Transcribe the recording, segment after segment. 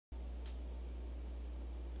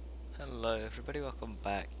Hello everybody, welcome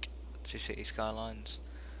back to City Skylines.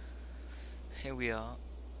 Here we are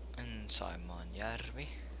in Saimaanjärvi,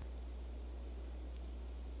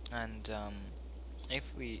 and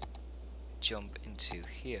if we jump into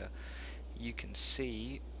here, you can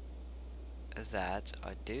see that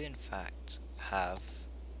I do in fact have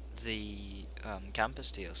the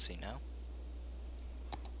campus DLC now.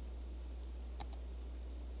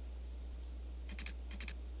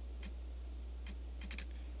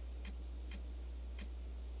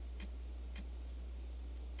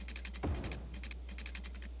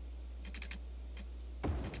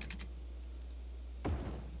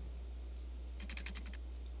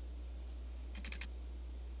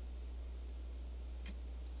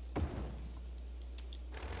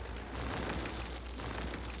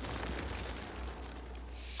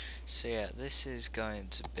 So yeah, this is going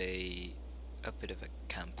to be a bit of a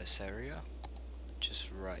campus area, just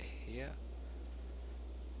right here.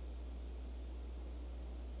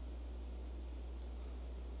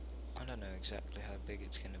 I don't know exactly how big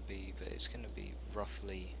it's going to be, but it's going to be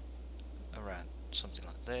roughly around something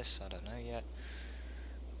like this. I don't know yet,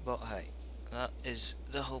 but hey, that is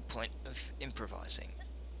the whole point of improvising,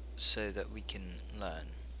 so that we can learn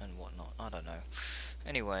and whatnot. I don't know.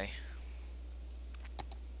 Anyway,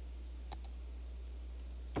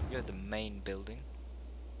 you're the main building.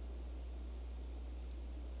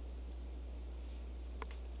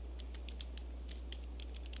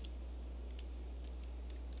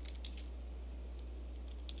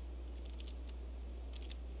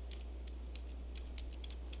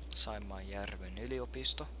 Saimaanjärven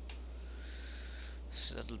yliopisto.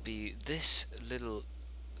 So that'll be this little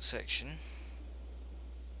section.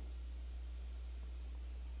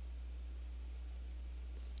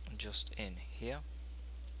 Just in here.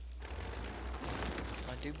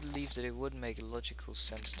 I do believe that it would make logical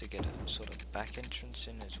sense to get a sort of back entrance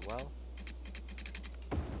in as well.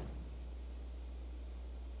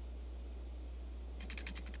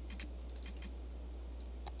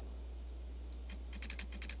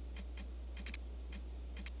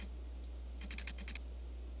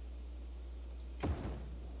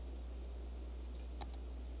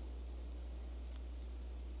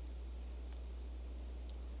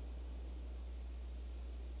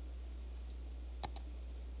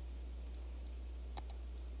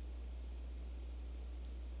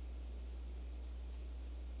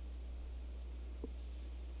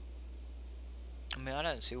 I mean, I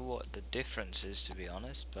don't see what the difference is, to be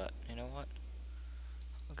honest, but you know what?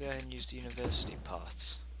 I'll go ahead and use the university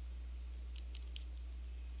paths.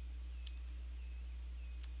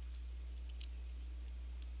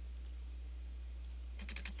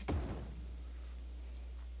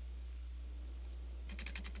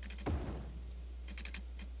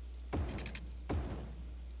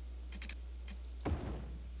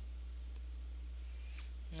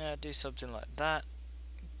 Yeah, do something like that.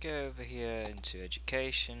 Go over here into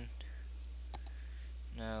education.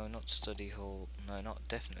 No, not study hall. No,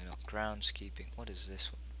 definitely not groundskeeping. What is this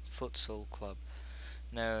one? Futsal club.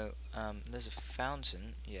 No, there's a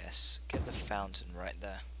fountain. Yes, get the fountain right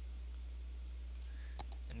there.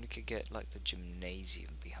 And we could get like the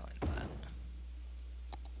gymnasium behind that.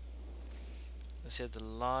 So the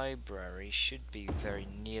library should be very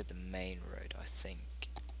near the main road, I think.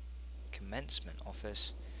 Commencement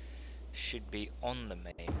office should be on the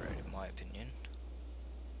main road, in my opinion.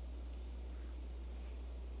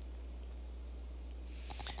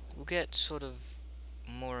 We'll get sort of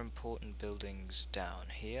more important buildings down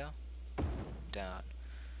here, down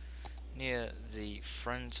near the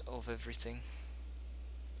front of everything.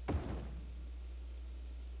 A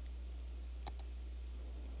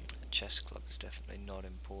chess club is definitely not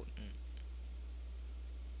important.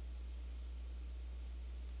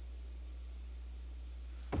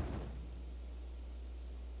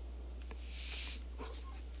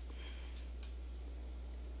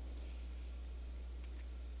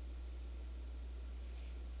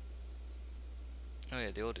 Oh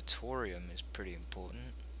yeah, the auditorium is pretty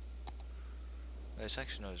important. Well, it's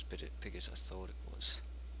actually not as big as I thought it was.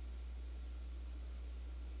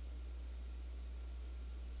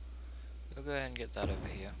 We'll go ahead and get that over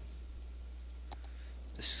here.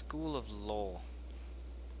 The School of Law.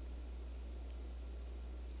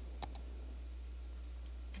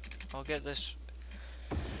 I'll get this.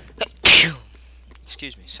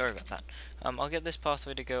 Excuse me, sorry about that. I'll get this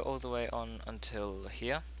pathway to go all the way on until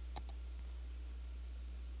here.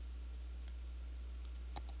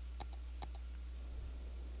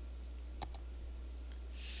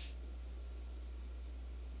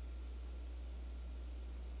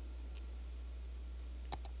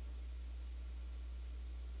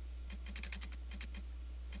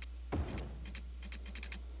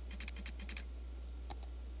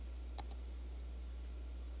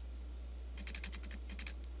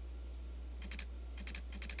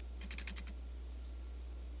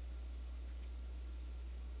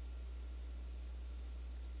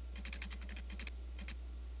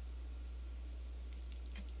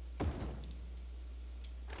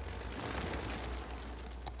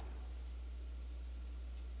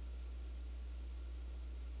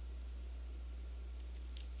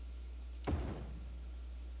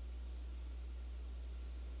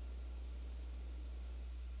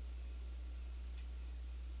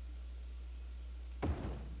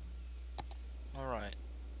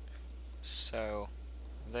 So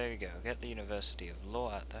there you go, get the University of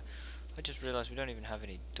Law out there. I just realised we don't even have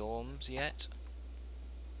any dorms yet.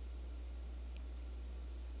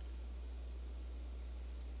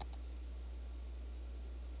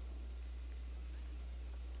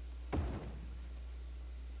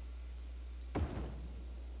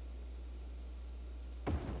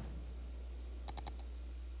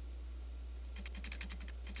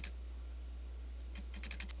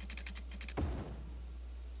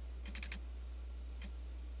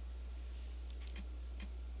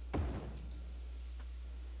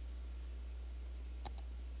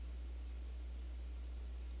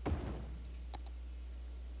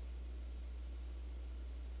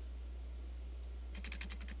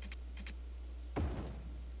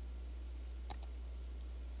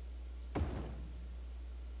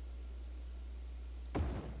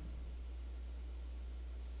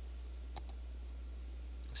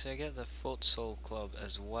 So I get the futsal club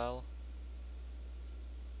as well.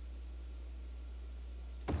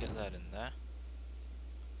 Get that in there.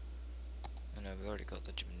 I know we've already got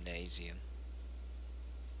the gymnasium.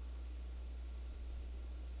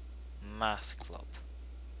 Math club.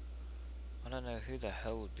 I don't know who the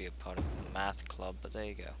hell would be a part of a math club, but there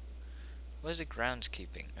you go. Where's the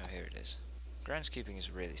groundskeeping? Oh, here it is. Groundskeeping is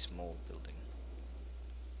a really small building.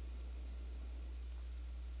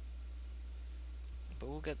 But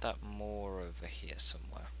we'll get that more over here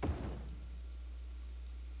somewhere.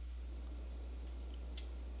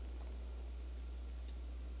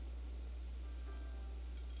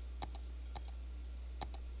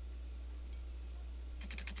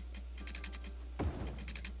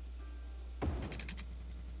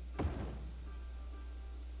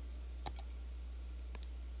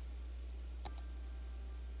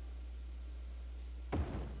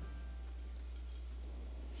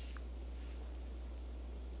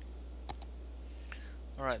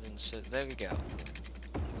 Alright then, so there we go.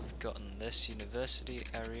 We've gotten this university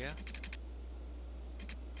area.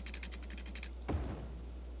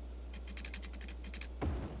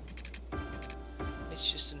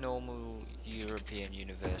 It's just a normal European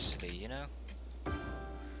university, you know?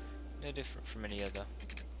 No different from any other.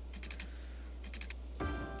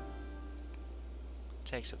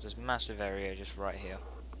 Takes up this massive area just right here.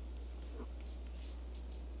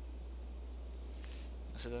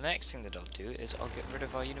 So the next thing that I'll do is I'll get rid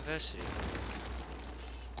of our university.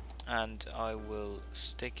 And I will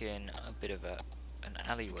stick in a bit of an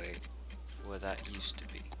alleyway where that used to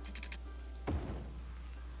be.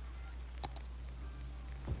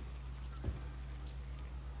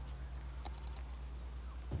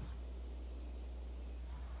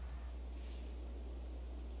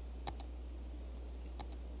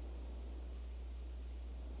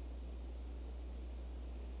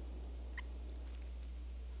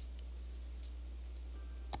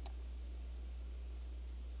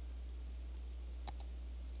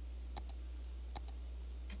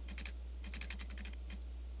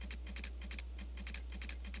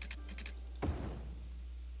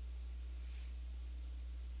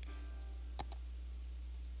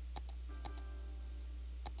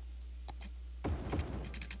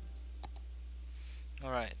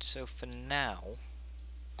 Alright, so for now,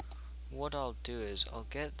 what I'll do is I'll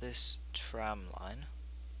get this tram line.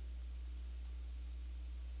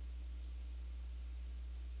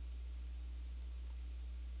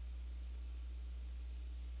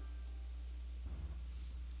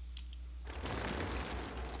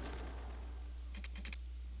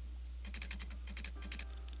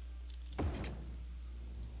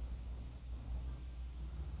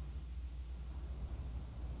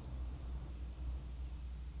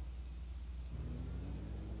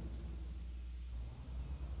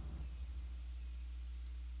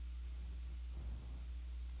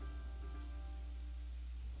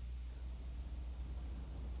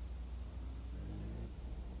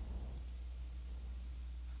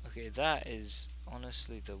 Okay, that is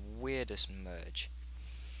honestly the weirdest merge.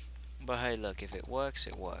 But hey, look, if it works,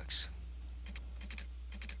 it works.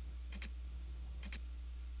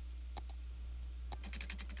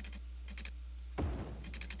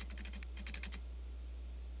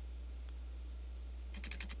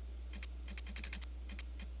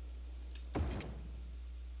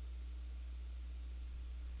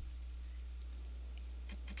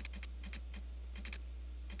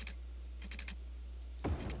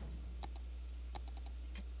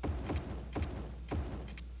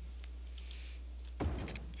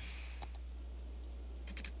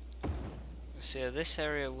 So this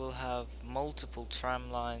area will have multiple tram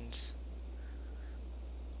lines.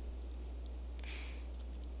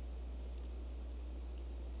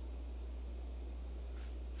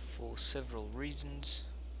 For several reasons.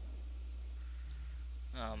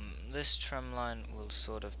 This tram line will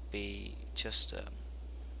sort of be just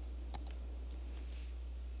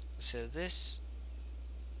so this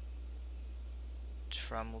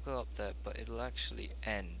tram will go up there, but it'll actually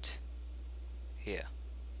end here.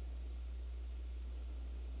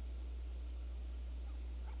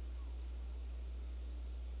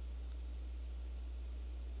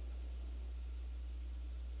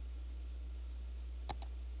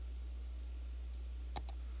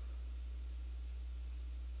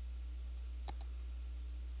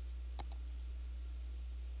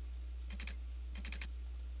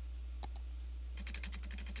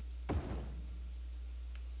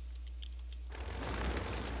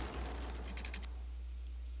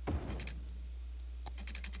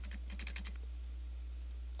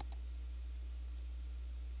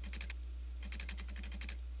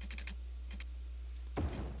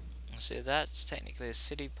 So that's technically a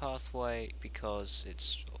city pathway because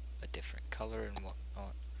it's a different color and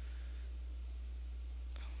whatnot.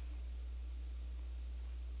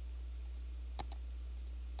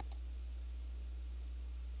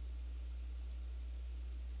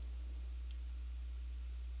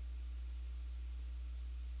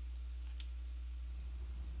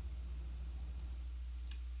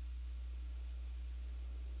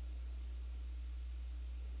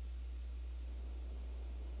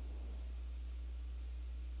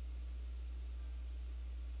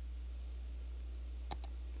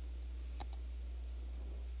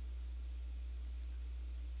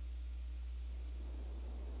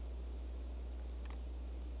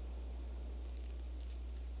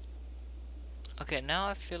 Okay, now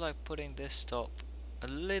I feel like putting this stop a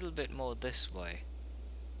little bit more this way.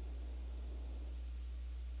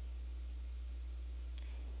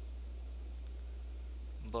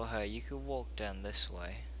 But hey, you could walk down this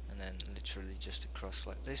way and then literally just across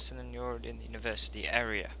like this, and then you're already in the university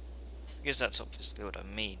area. Because that's obviously what I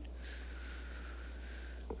mean.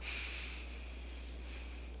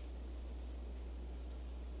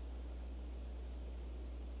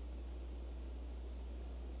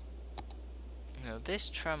 Now this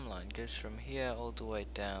tram line goes from here all the way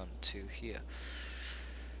down to here.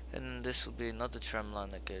 And this will be another tram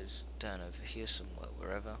line that goes down over here somewhere,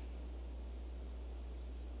 wherever.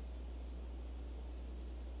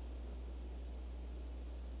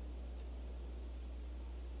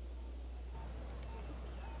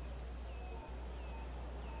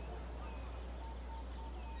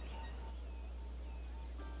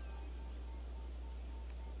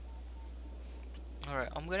 Alright,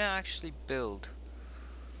 I'm gonna actually build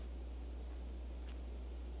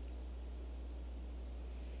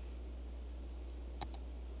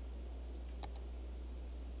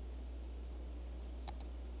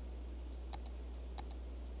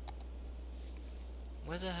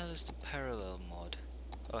where the hell is the parallel mod?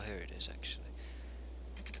 Oh, here it is actually.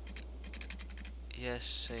 Yes,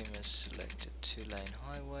 same as selected 2-lane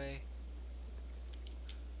highway.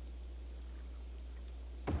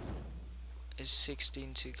 Is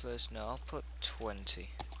 16 too close? No, I'll put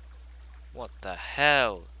 20. What the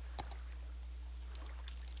hell?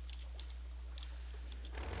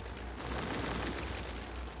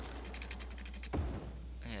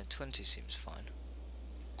 Yeah, 20 seems fine.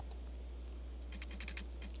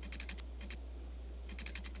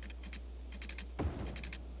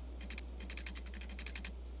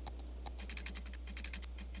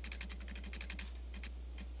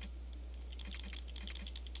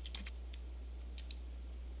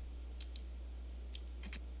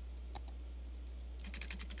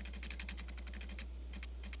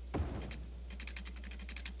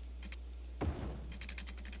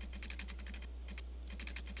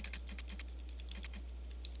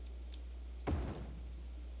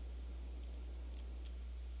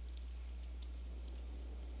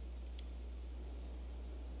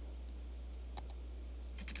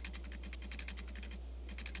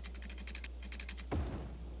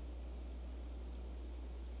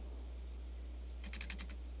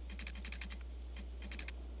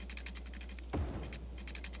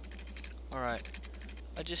 Alright,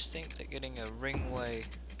 I just think that getting a ringway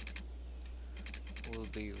will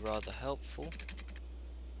be rather helpful.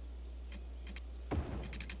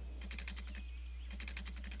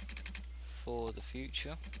 For the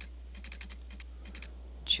future,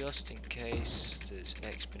 just in case there's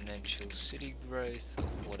exponential city growth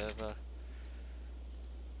or whatever.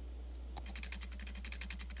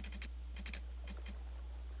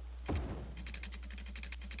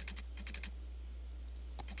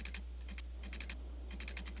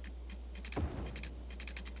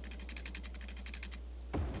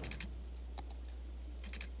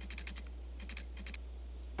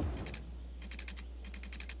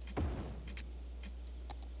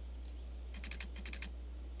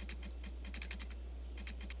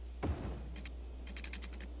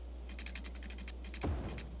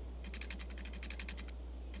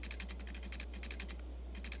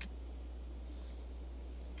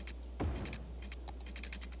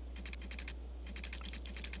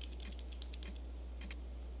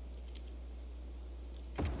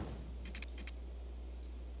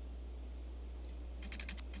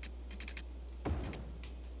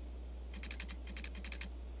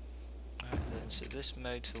 So this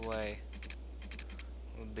motorway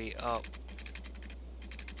will be up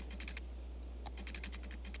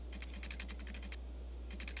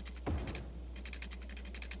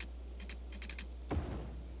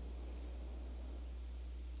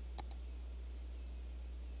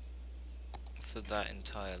for that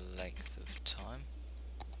entire length of time.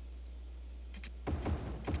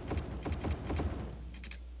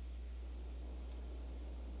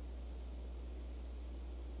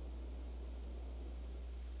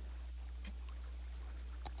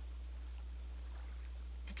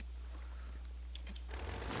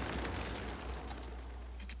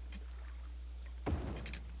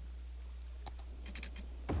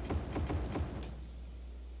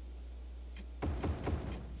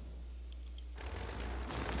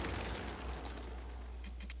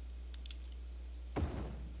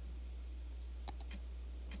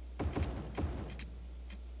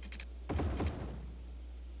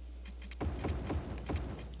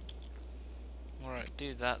 Alright,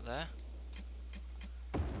 do that there.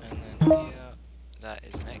 And then here, that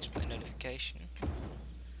is an export notification.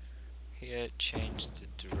 Here, change the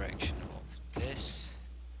direction of this.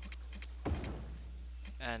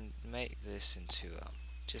 And make this into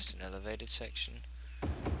just an elevated section.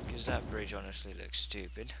 Because that bridge honestly looks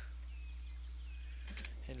stupid.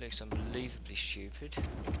 It looks unbelievably stupid.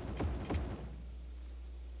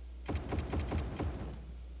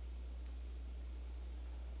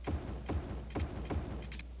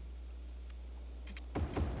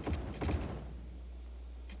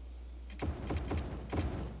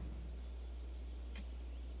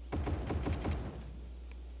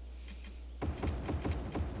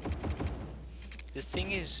 The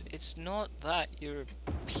thing is, it's not that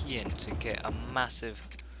European to get a massive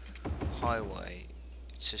highway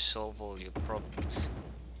to solve all your problems.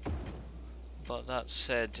 But that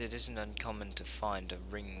said, it isn't uncommon to find a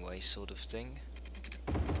ringway sort of thing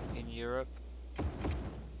in Europe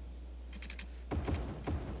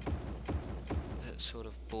that sort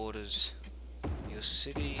of borders your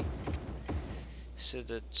city so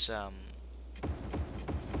that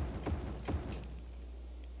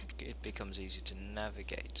it becomes easy to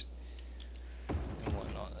navigate and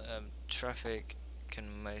whatnot. Traffic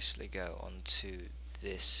can mostly go onto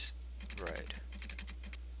this road.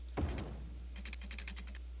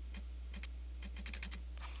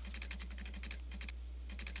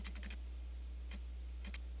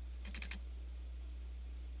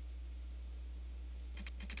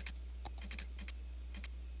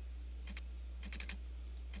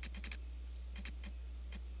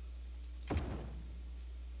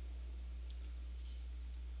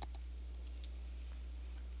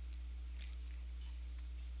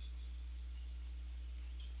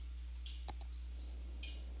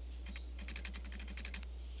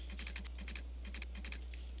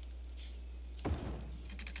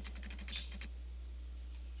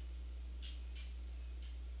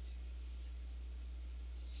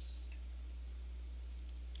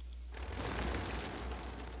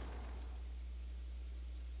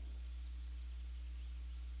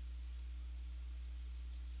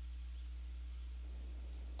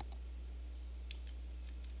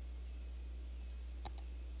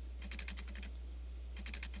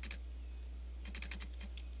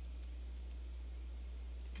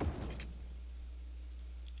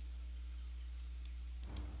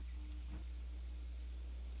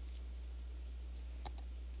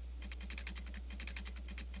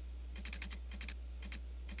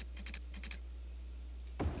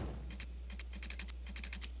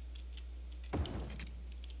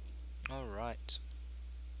 Alright.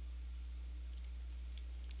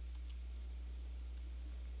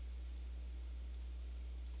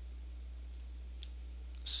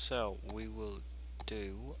 So we will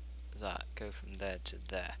do that, go from there to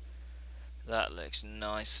there. That looks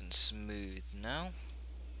nice and smooth now.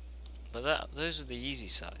 But those are the easy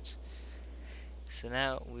sides. So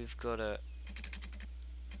now we've got to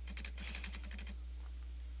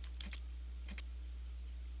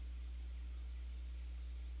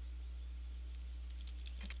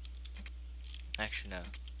actually no.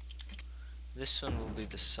 This one will be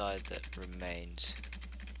the side that remains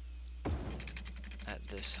at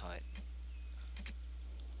this height.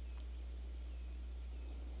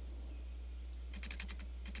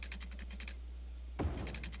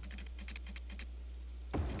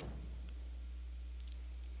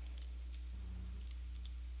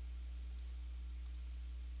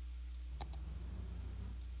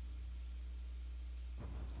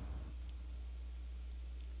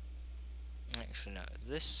 Actually no,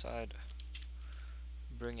 this side,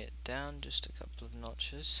 bring it down just a couple of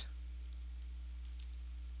notches.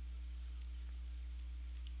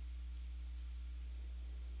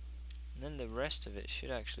 And then the rest of it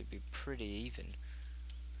should actually be pretty even.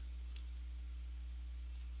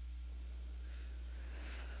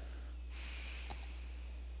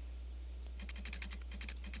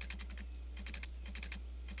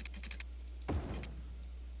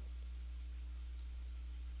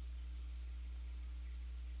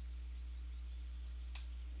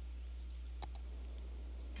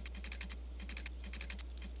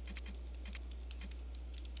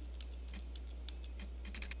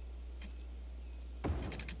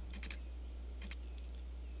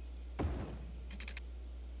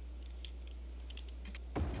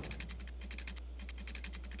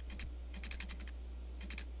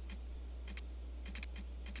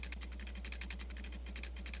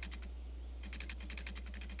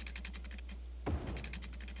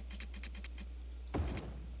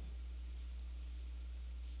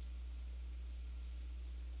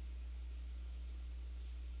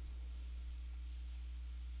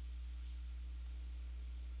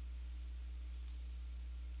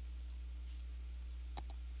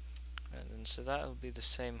 And so that'll be the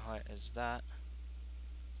same height as that.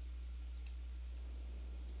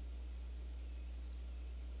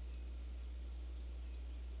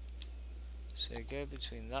 So go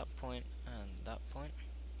between that point and that point.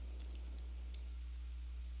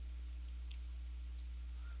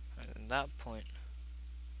 And then that point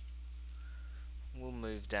will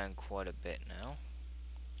move down quite a bit now.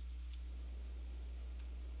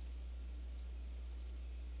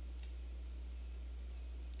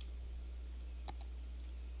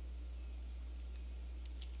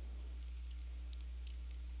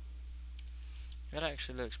 That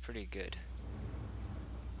actually looks pretty good.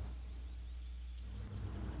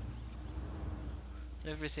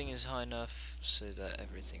 Everything is high enough so that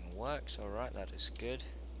everything works. Alright, that is good.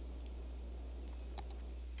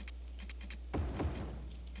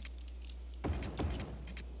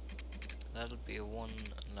 That'll be a one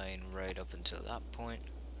lane road up until that point.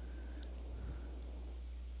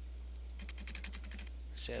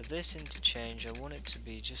 So this interchange, I want it to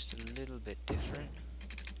be just a little bit different.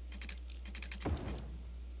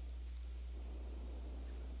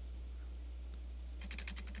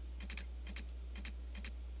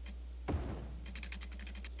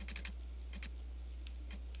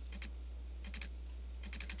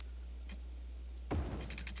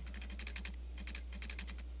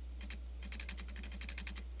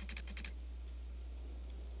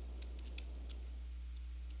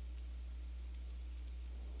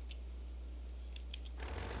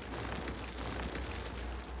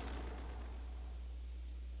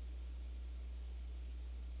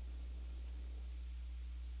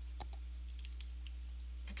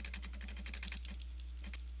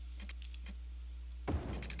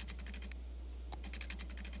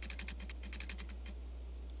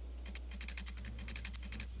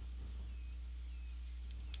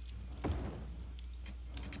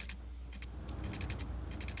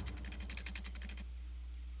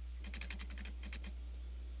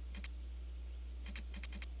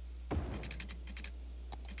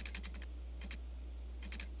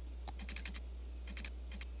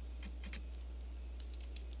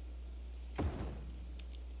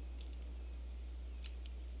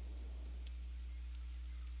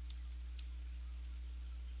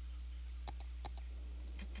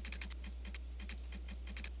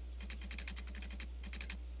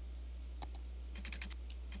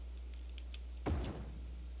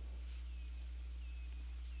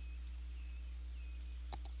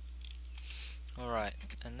 Alright,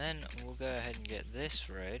 and then we'll go ahead and get this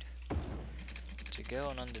road to go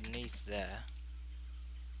on underneath there,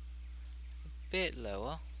 a bit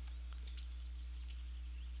lower,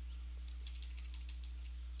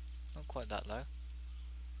 not quite that low.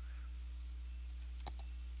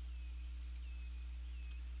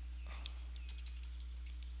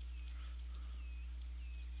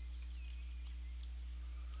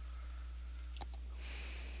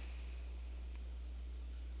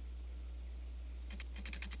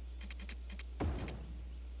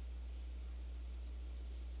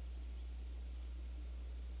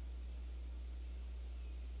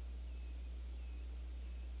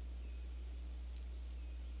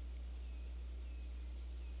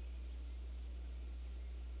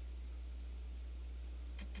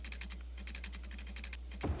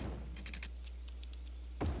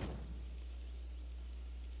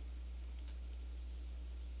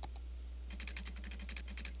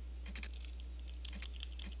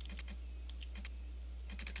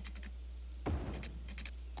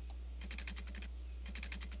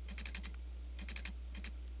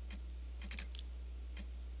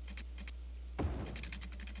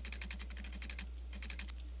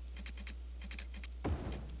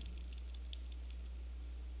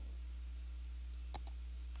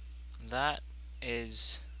 that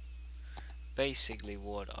is basically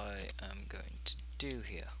what I am going to do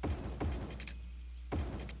here.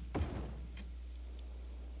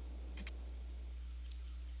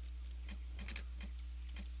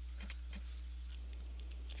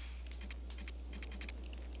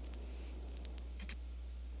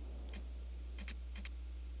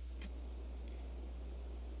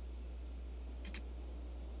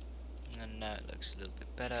 And now it looks a little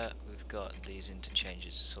bit better. We've got these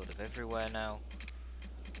interchanges sort of everywhere now.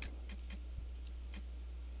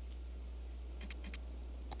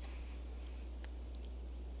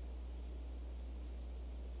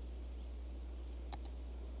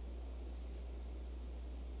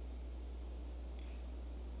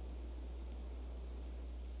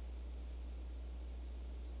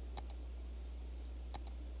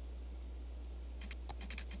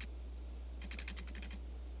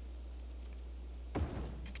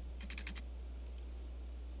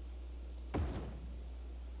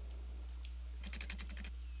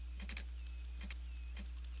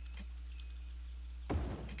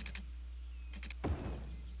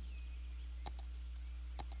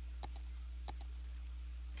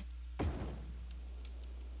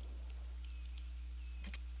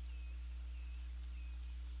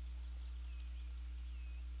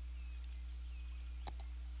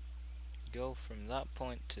 Go from that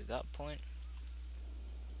point to that point.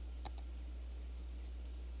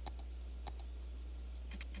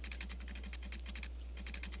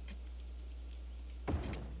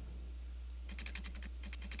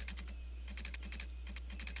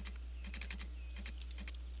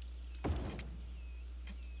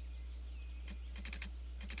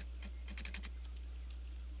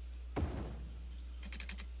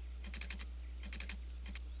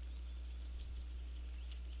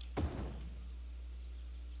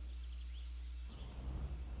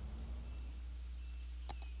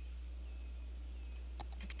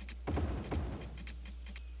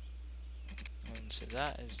 And so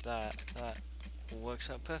that is that works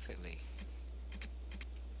out perfectly.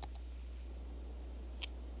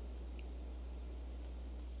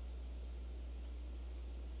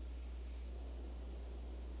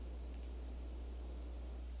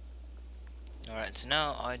 Alright, so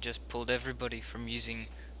now I just pulled everybody from using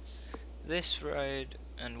this road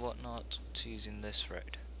and whatnot to using this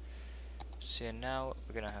road. So now what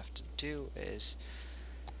we're gonna have to do is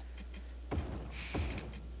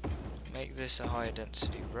make this a higher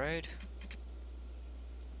density road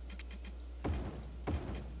and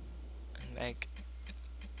make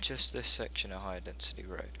just this section a higher density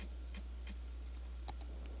road.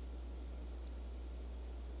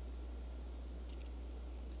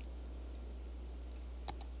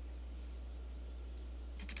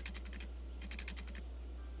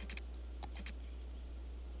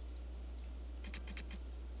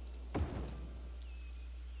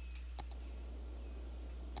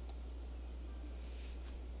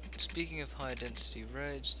 Speaking of high density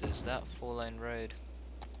roads, there's that 4-lane road,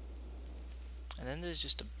 and then there's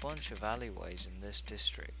just a bunch of alleyways in this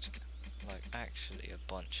district, like actually a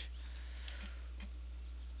bunch.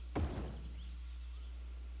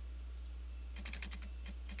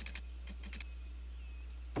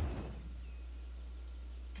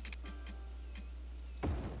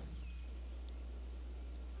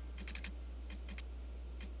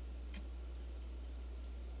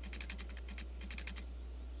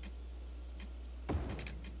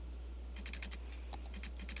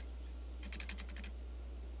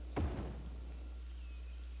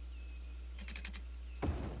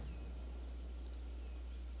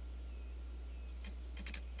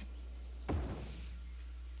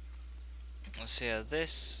 So yeah,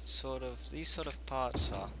 these sort of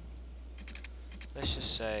parts are, let's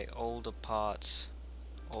just say, older parts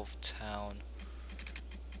of town.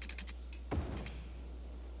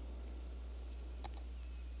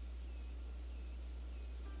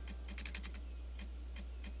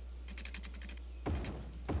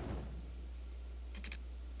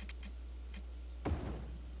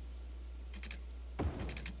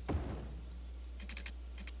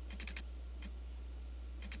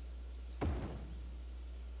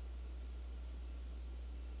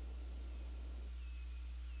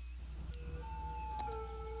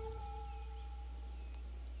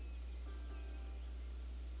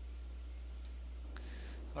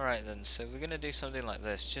 Alright then, so we're gonna do something like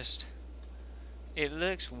this. Just, it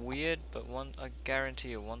looks weird, but I guarantee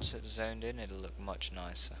you once it's zoned in, it'll look much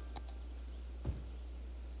nicer.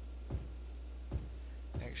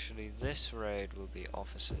 Actually, this road will be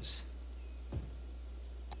offices.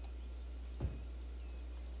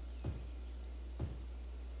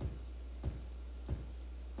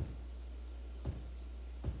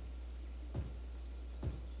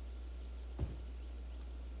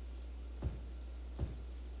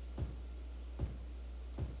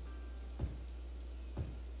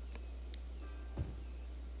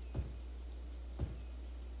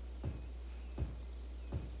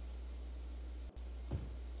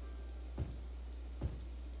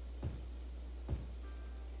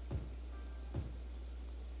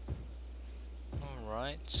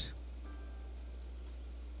 Alright.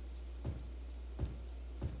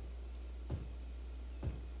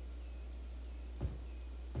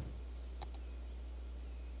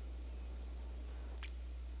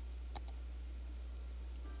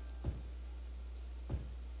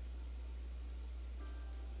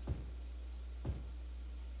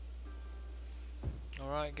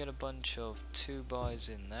 Alright, get a bunch of 2x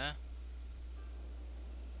in there.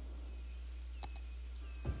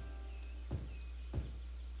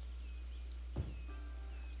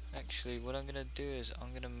 Actually, what I'm gonna do is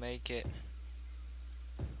I'm gonna make it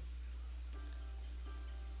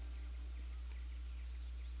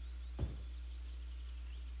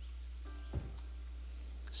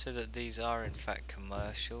so that these are in fact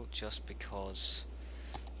commercial, just because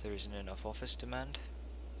there isn't enough office demand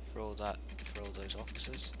for all those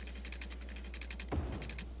offices.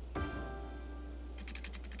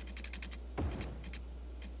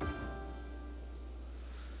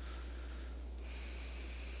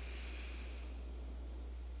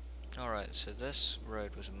 Alright, so this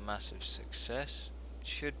road was a massive success. It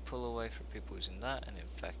should pull away from people using that, and in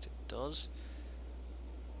fact it does.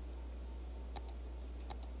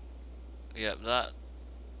 Yep, that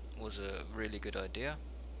was a really good idea.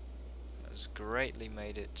 It has greatly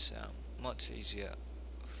made it much easier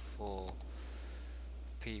for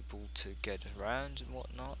people to get around and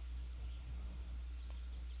whatnot.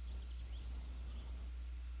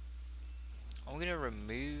 I'm gonna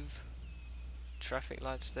remove traffic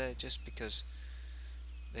lights there just because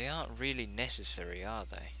they aren't really necessary, are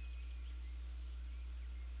they?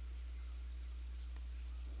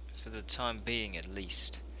 For the time being, at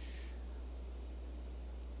least.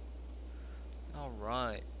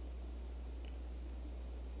 Alright.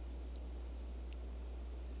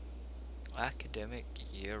 Academic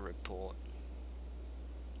year report.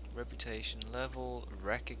 Reputation level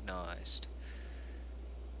recognized.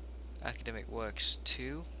 Academic works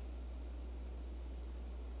 2.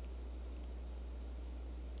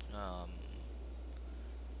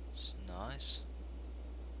 It's nice.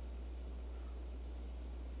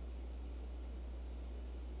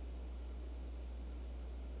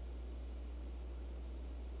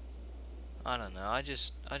 I don't know, I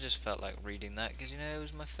just felt like reading that because, you know, it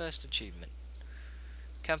was my first achievement.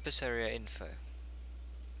 Campus area info.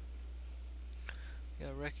 Yeah,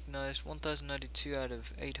 recognized 1092 out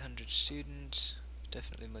of 800 students.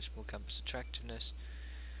 Definitely much more campus attractiveness.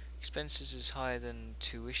 Expenses is higher than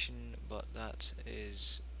tuition, but that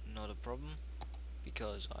is not a problem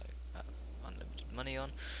because I have unlimited money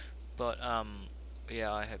on. But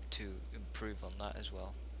yeah, I hope to improve on that as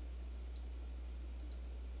well.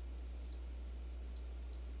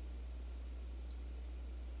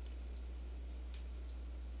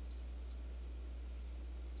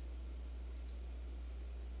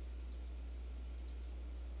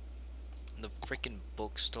 The freaking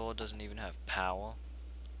bookstore doesn't even have power.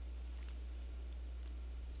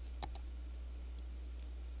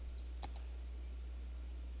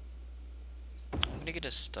 I'm gonna get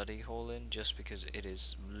a study hall in just because it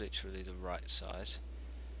is literally the right size.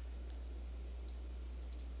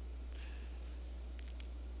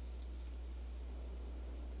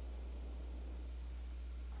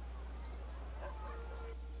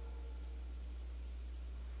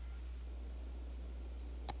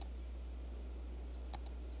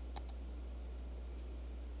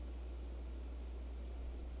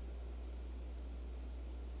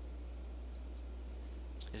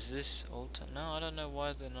 Is this alter? No, I don't know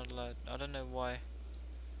why they're not allowed. I don't know why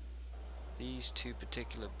these two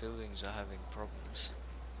particular buildings are having problems.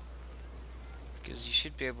 Because you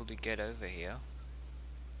should be able to get over here.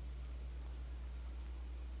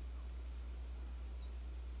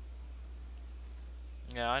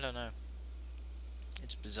 Yeah, I don't know.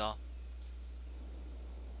 It's bizarre.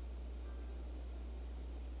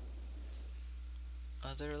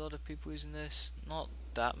 Are there a lot of people using this? Not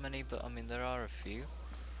that many, but I mean there are a few.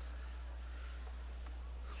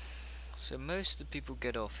 So most of the people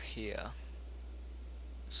get off here.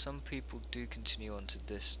 Some people do continue on to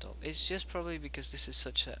this stop. It's just probably because this is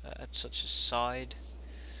such a at such a side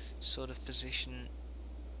sort of position.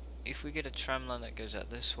 If we get a tram line that goes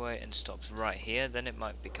out this way and stops right here, then it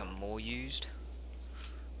might become more used.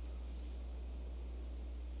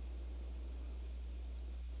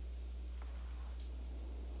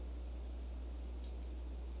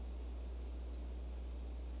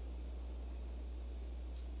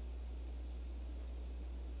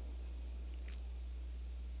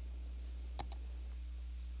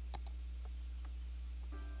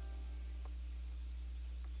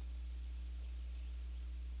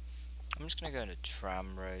 I'm just gonna go into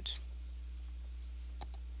tram roads.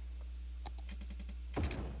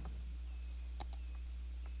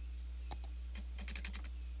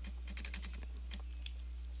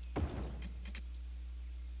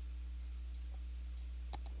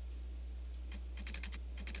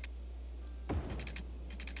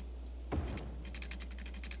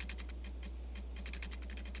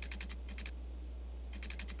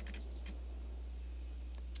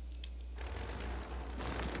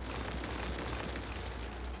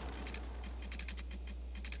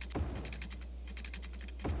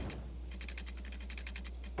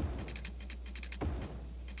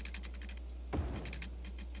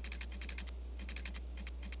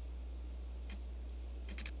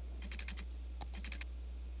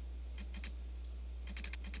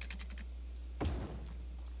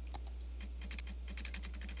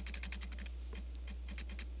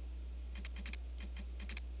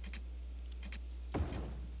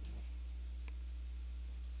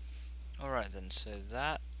 Alright then, so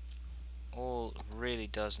that all really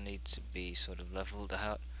does need to be sort of leveled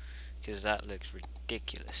out, because that looks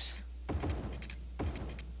ridiculous.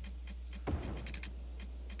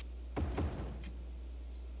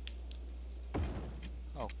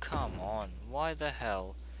 Oh, come on. Why the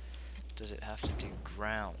hell does it have to do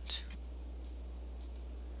ground?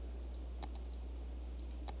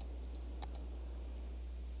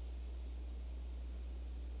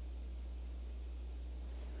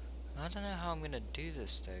 I don't know how I'm gonna do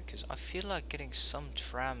this though, because I feel like getting some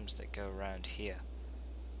trams that go around here.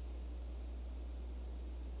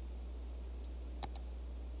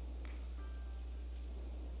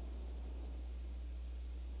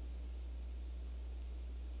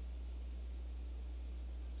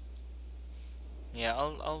 Yeah,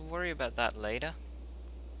 I'll worry about that later.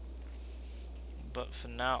 But for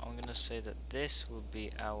now, I'm gonna say that this will be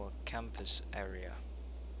our campus area,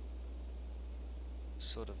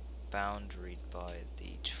 sort of boundaried by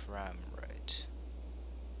the tram road.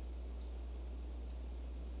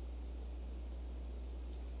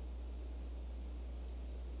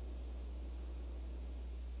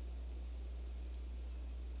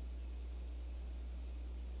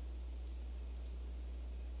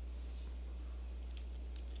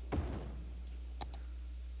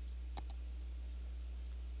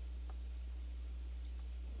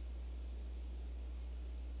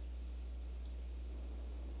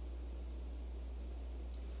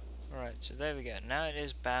 Alright, so there we go. Now it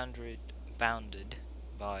is bounded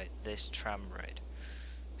by this tram road.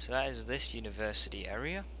 So that is this university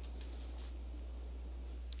area.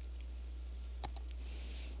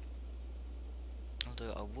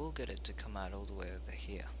 Although I will get it to come out all the way over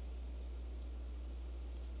here.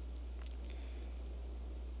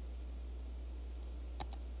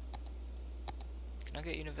 Can I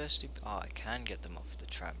get university? Oh, I can get them off the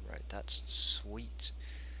tram road. That's sweet.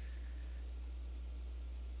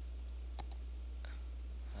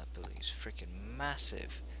 That building is freaking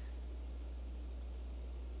massive.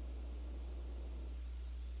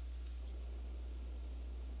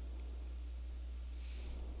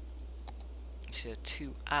 So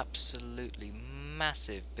two absolutely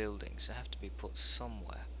massive buildings that have to be put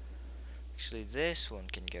somewhere. Actually, this one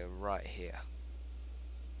can go right here.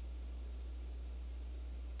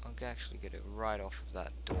 I'll actually get it right off of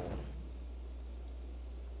that door.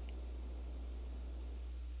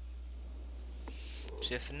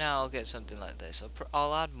 So for now, I'll get something like this.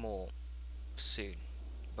 I'll add more soon,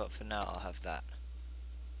 but for now, I'll have that.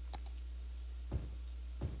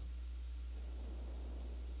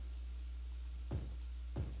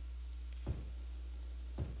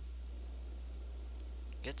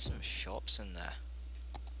 Get some shops in there.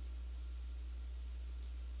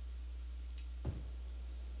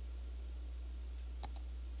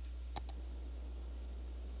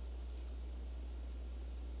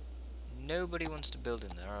 Nobody wants to build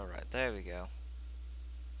in there. Alright, there we go.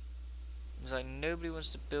 It's like nobody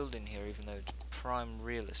wants to build in here even though it's prime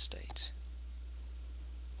real estate.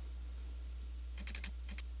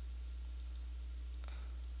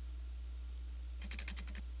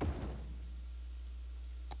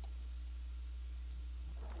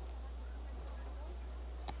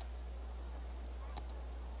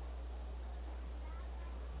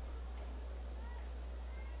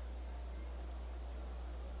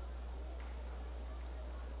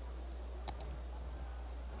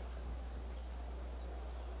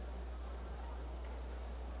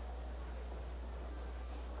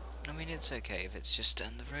 I mean, it's okay if it's just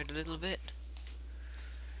down the road a little bit.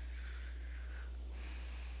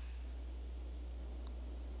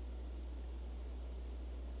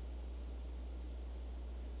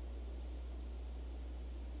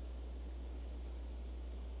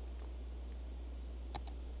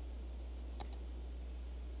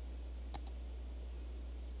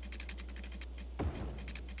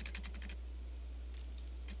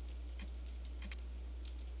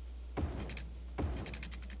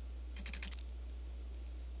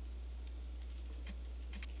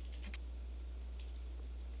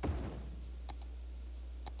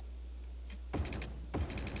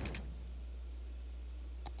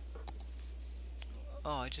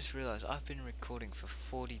 Oh, I just realised I've been recording for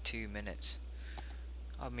 42 minutes.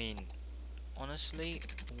 I mean, honestly,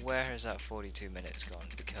 where has that 42 minutes gone?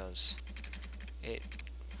 Because it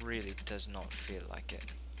really does not feel like it.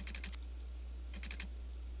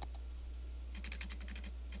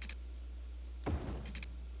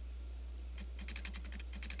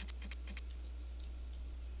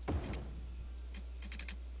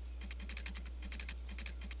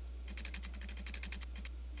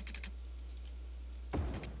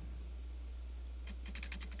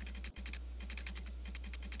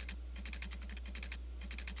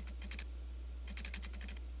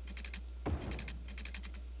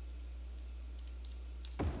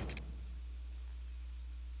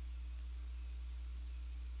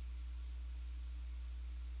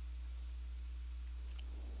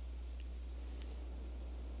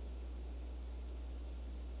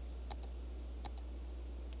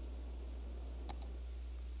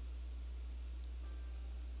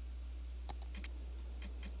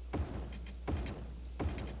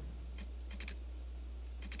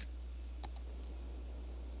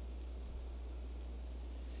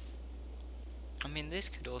 mean, this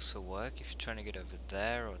could also work if you're trying to get over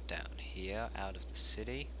there or down here, out of the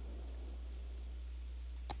city.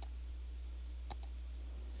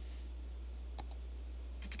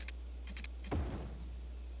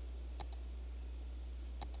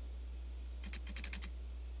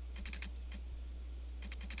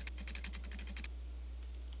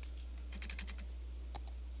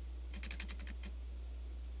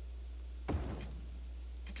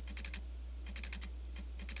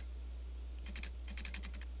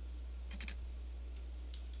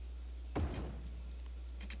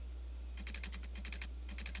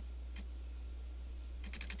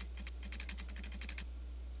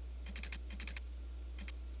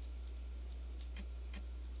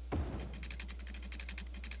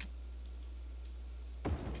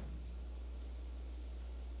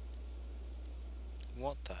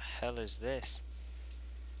 What the hell is this?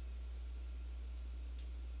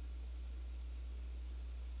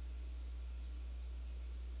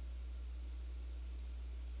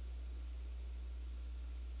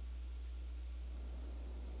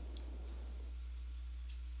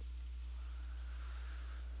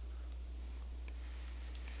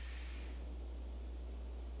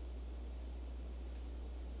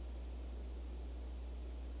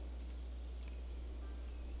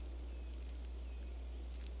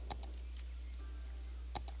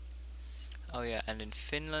 Oh yeah, and in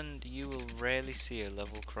Finland you will rarely see a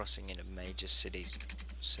level crossing in a major city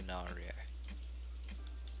scenario.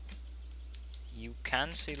 You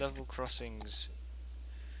can see level crossings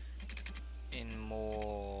in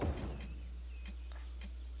more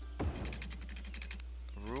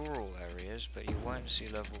rural areas, but you won't see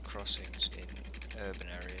level crossings in urban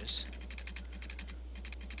areas.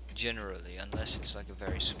 Generally, unless it's like a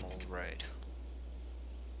very small road.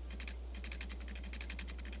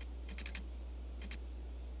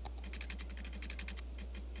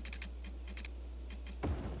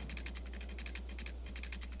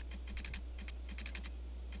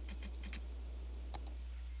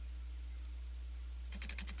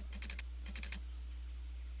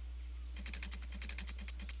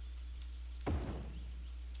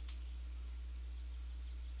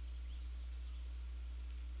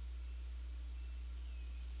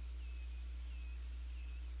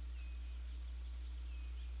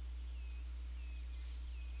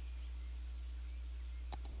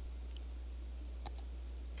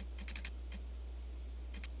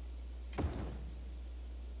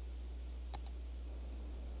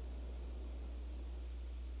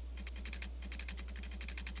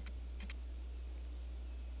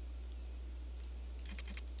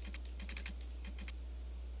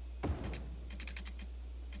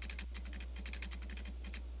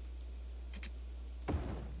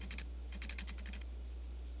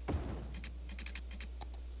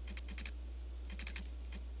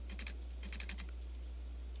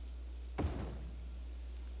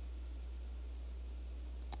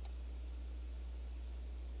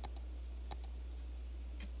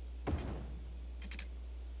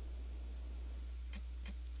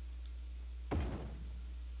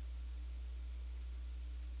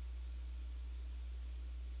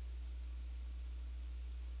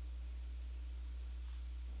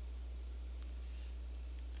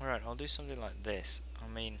 Alright, I'll do something like this.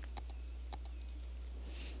 I mean,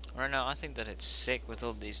 right now I think that it's sick with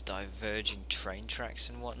all these diverging train tracks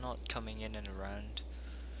and whatnot coming in and around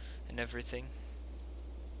and everything.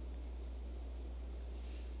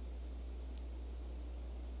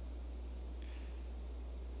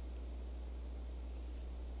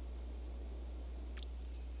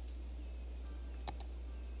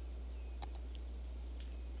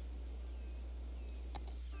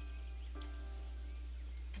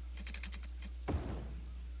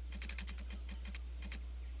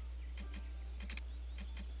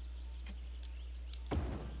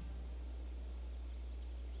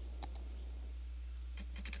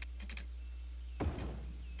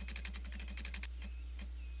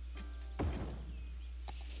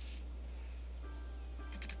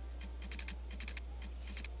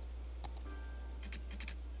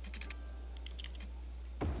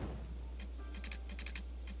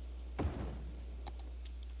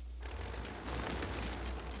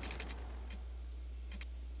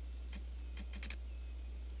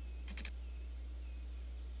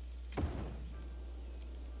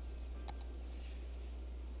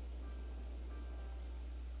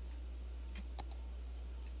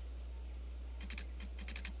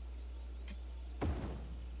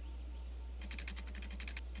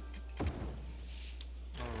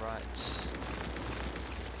 Alright.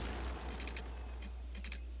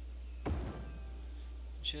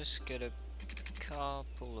 Just get a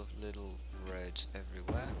couple of little roads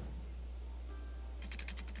everywhere.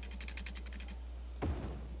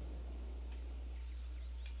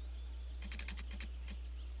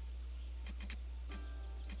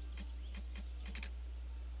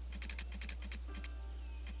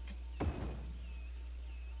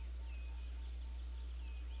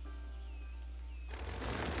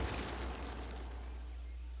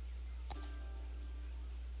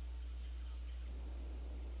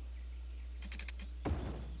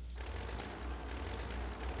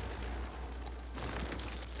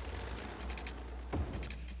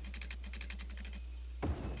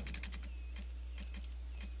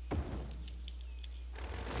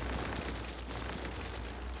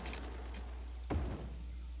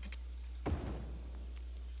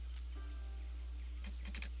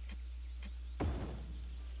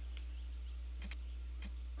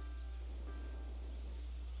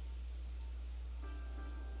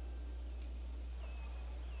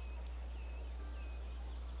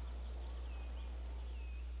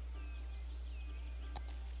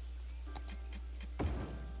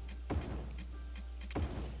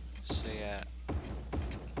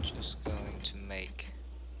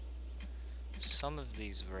 some of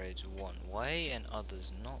these roads one way and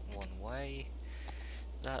others not one way.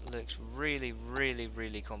 That looks really, really,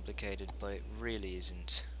 really complicated, but it really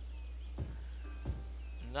isn't.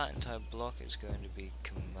 And that entire block is going to be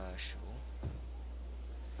commercial,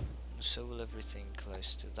 and so will everything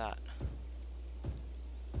close to that.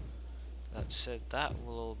 That said, that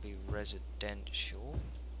will all be residential.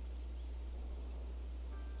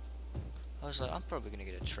 I was like, I'm probably going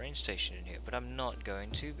to get a train station in here, but I'm not going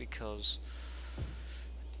to, because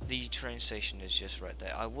the train station is just right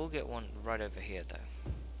there. I will get one right over here though.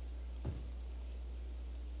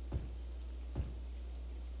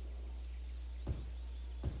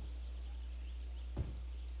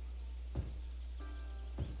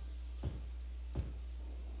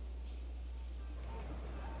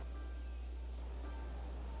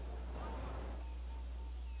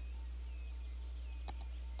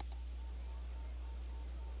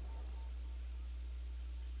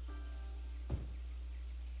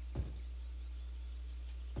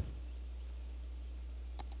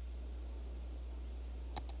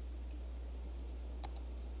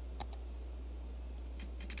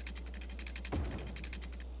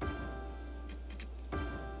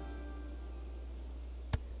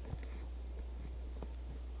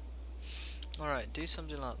 Alright, do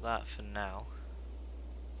something like that for now.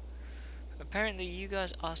 Apparently you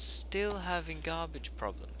guys are still having garbage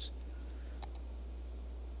problems.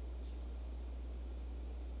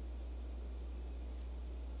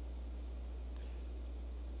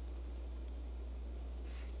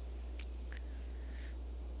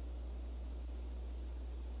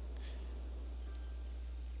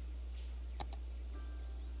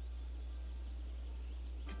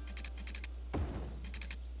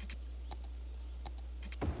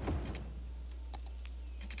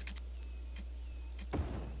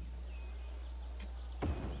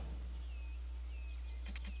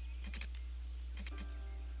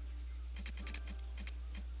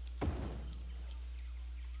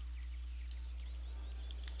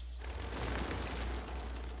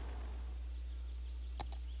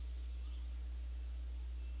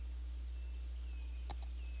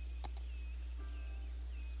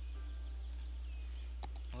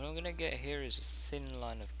 What I'm gonna get here is a thin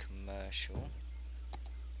line of commercial,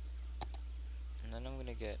 and then I'm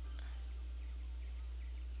gonna get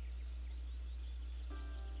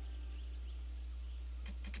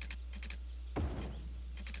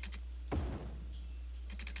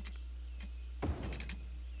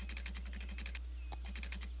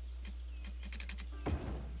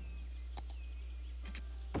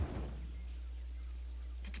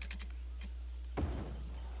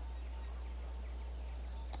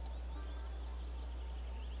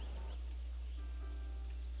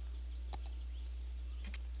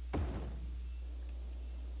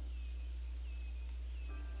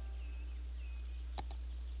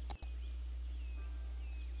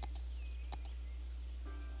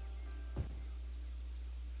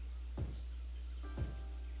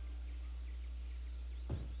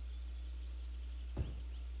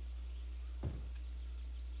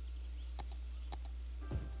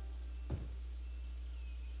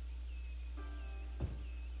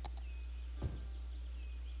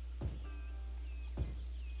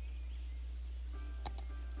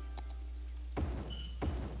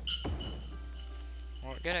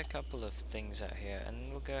we'll get a couple of things out here,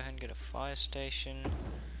 and we'll go ahead and get a fire station.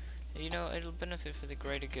 You know, it'll benefit for the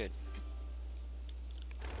greater good.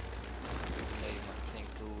 Even though you might think,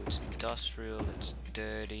 oh, it's industrial, it's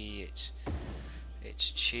dirty,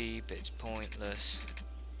 it's cheap, it's pointless,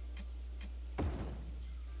 and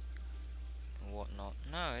whatnot.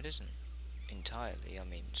 No, it isn't entirely. I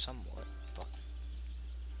mean, somewhat, but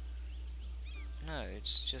no,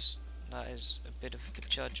 it's just that is a bit of a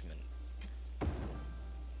judgment.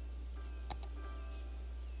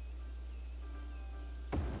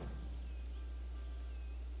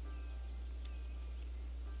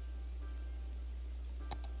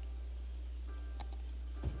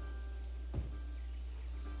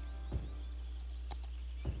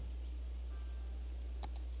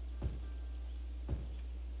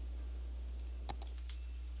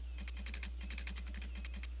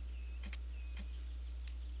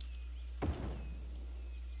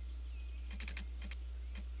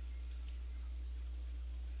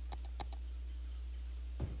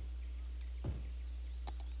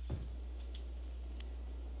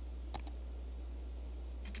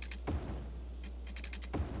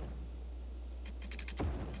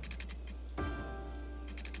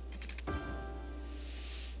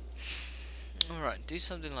 Alright, do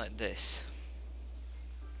something like this.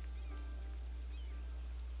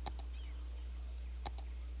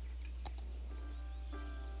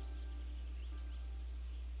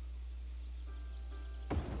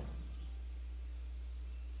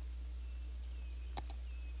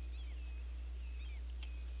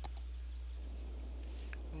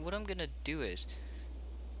 what I'm gonna do is,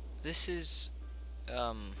 this is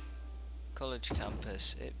college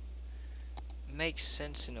campus. It makes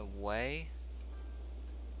sense in a way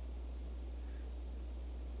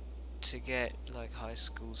to get like high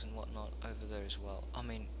schools and whatnot over there as well. I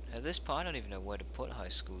mean, at this point I don't even know where to put high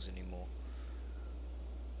schools anymore.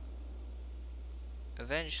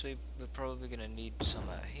 Eventually we're probably gonna need some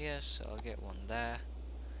out here, so I'll get one there.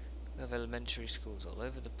 We have elementary schools all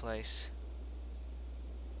over the place.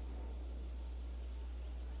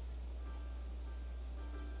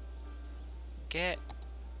 Get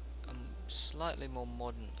a slightly more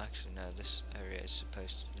modern, actually no, this area is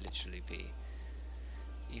supposed to literally be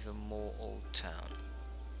even more old town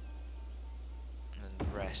than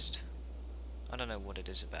the rest. I don't know what it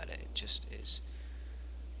is about it, it just is.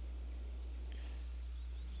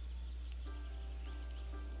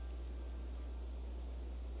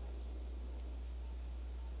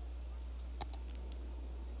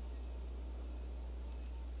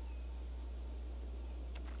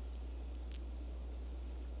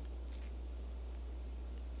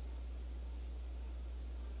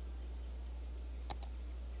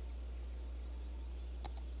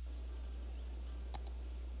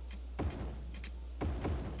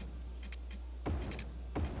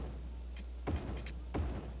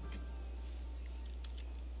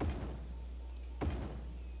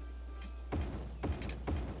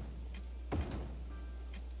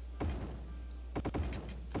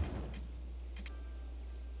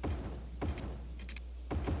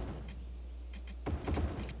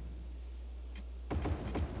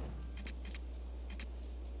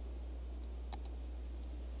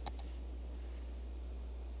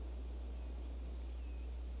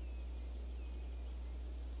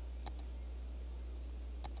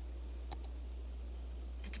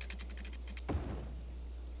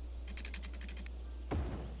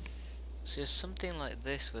 So something like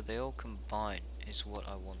this where they all combine is what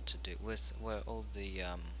I want to do, with where all the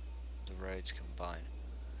roads combine.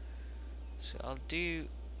 So I'll do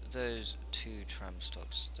those 2 tram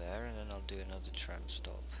stops there, and then I'll do another tram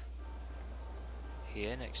stop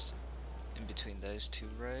here next, in between those 2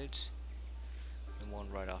 roads, and one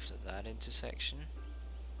right after that intersection,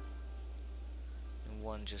 and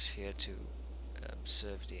one just here to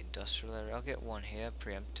serve the industrial area. I'll get one here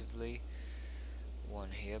preemptively,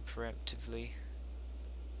 one here preemptively,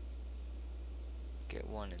 get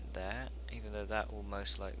one in there, even though that will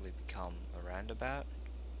most likely become a roundabout.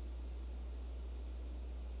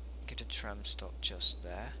 Get a tram stop just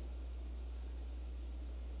there,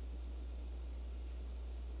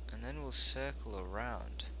 and then we'll circle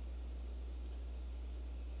around.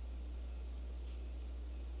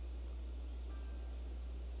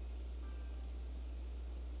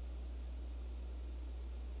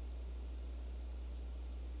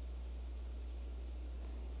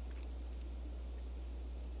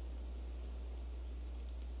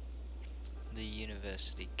 The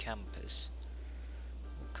university campus.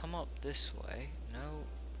 We'll come up this way. No,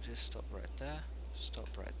 just stop right there. Stop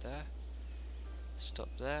right there. Stop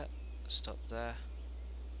there. Stop there.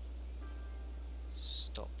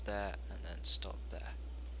 Stop there, and then stop there.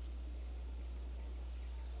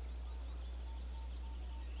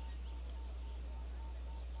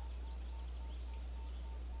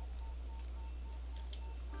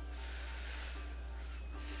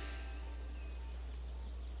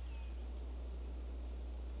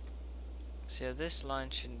 So this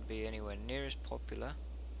line shouldn't be anywhere near as popular,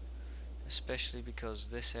 especially because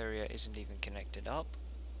this area isn't even connected up.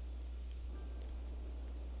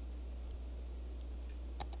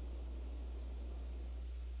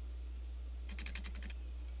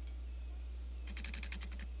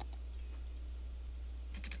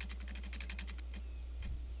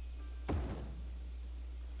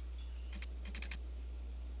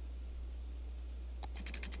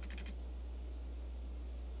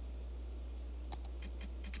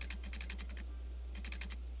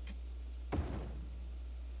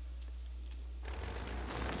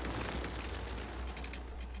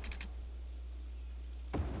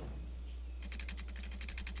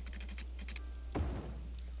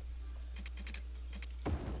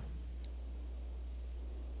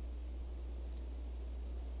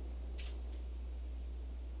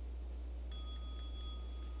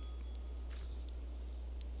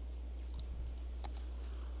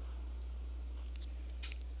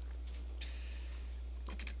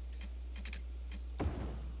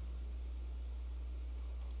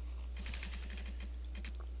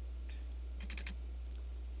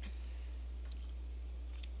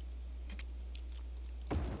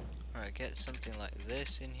 Alright, get something like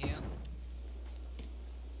this in here.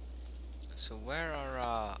 So where are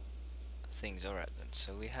our things. Alright then,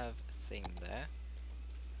 so we have a thing there.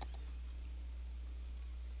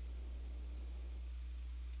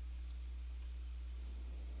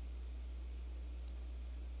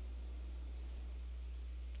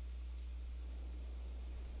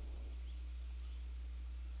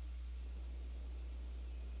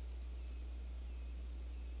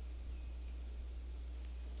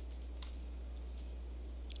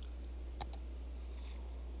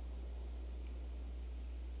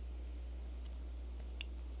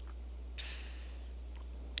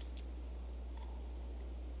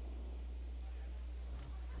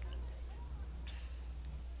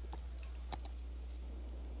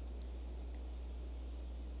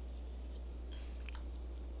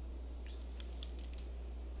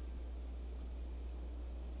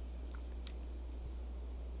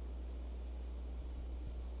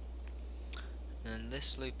 And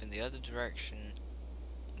this loop in the other direction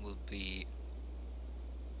will be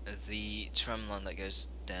the tram line that goes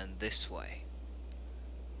down this way.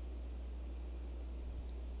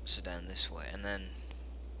 So down this way, and then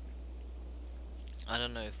I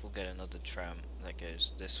don't know if we'll get another tram that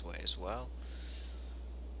goes this way as well,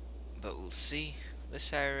 but we'll see.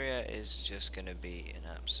 This area is just going to be an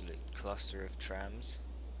absolute cluster of trams.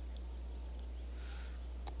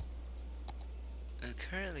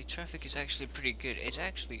 Currently traffic is actually pretty good. It's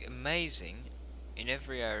actually amazing in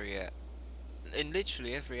every area, in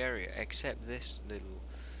literally every area except this little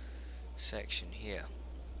section here.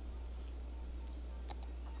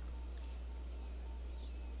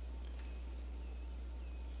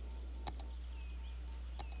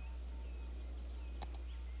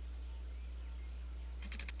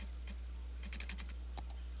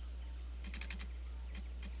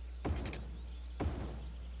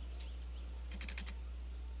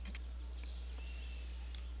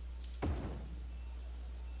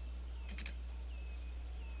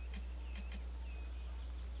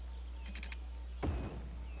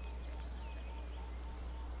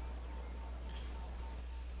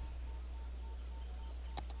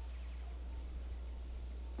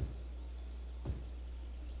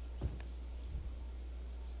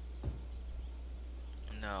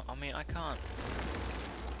 No, I mean I can't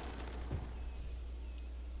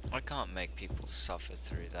make people suffer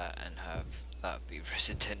through that and have that be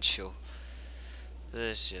residential.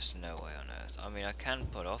 There's just no way on earth. I mean I can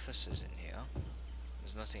put offices in here.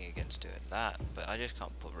 There's nothing against doing that, but I just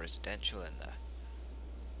can't put residential in there.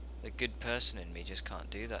 The good person in me just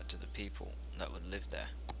can't do that to the people that would live there.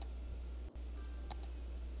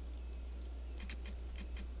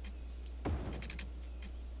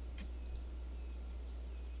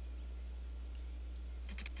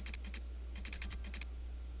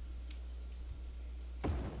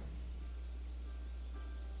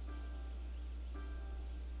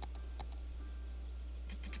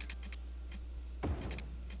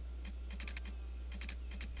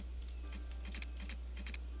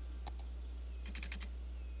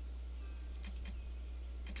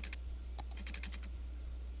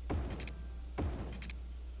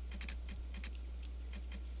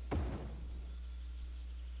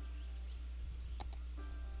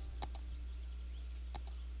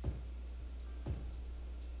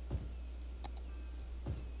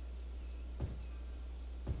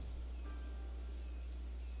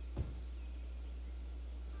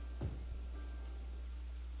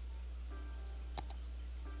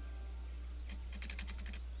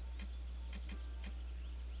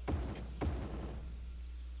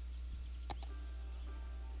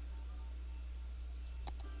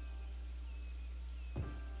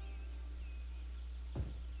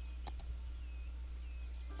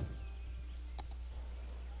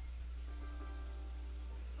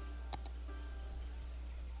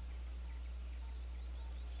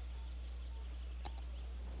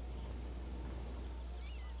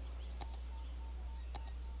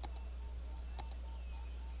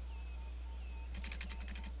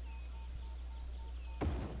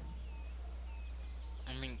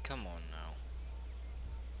 I mean, come on now.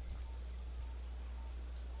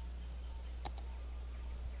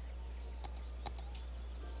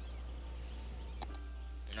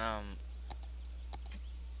 Um,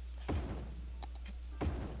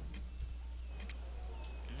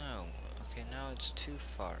 no. Okay, now it's too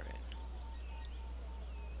far in.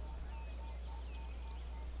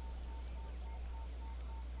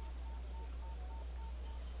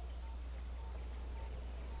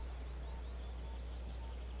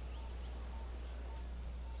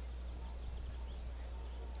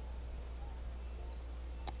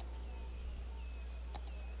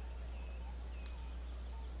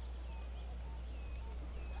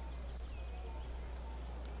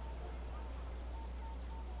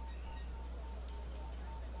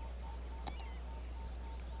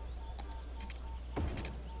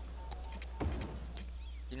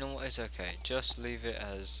 know what, it's okay. Just leave it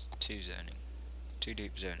as 2 zoning. 2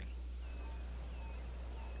 deep zoning.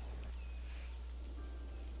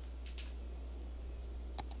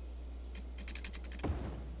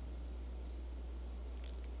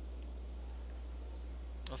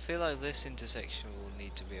 I feel like this intersection will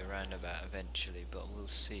need to be a roundabout eventually, but we'll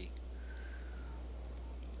see.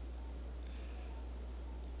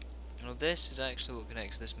 Well, this is actually what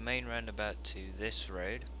connects this main roundabout to this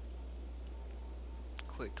road.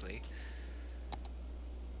 Quickly.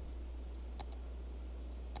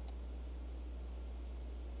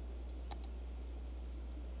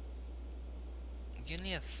 We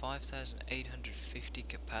only have 5,850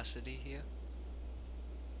 capacity here.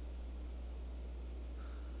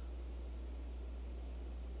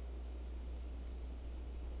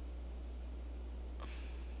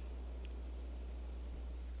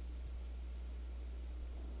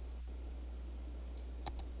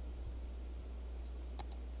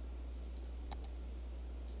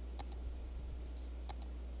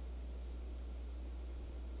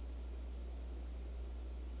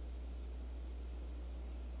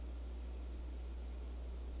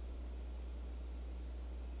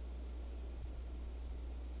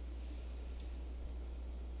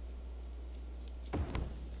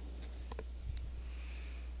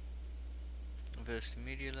 University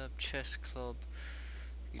Media Lab, Chess Club,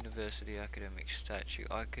 University Academic Statue.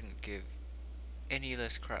 I couldn't give any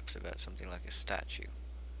less craps about something like a statue.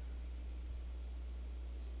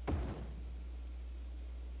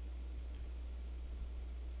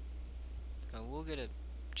 I will get a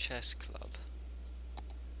chess club,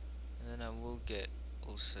 and then I will get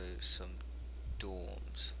also some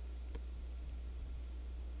dorms.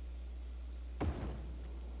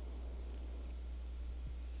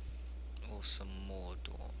 Or some more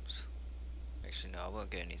dorms. Actually no, I won't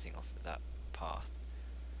get anything off of that path,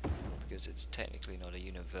 because it's technically not a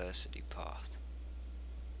university path.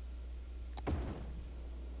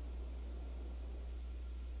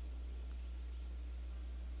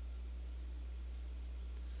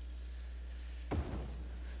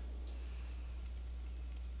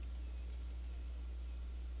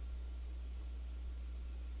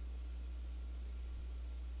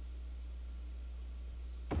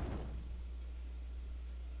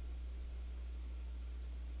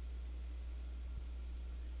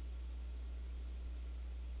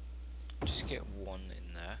 Just get one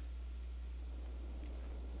in there.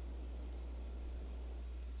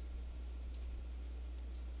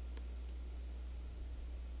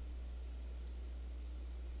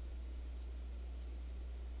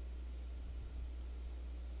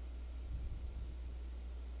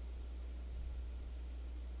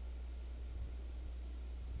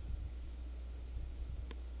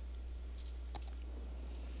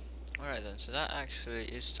 Alright then, so that actually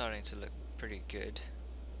is starting to look pretty good.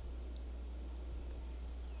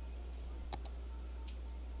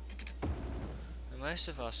 And most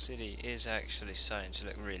of our city is actually starting to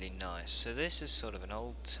look really nice. So this is sort of an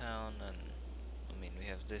old town, and I mean we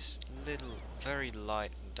have this little very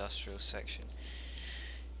light industrial section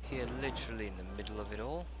here, literally in the middle of it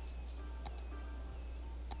all.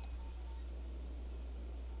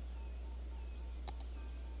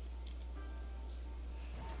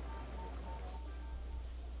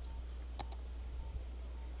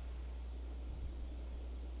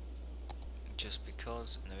 Just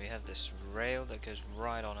because, and then we have this rail that goes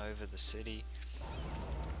right on over the city,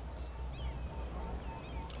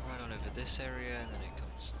 right on over this area, and then it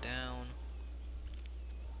comes down.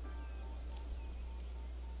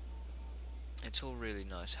 It's all really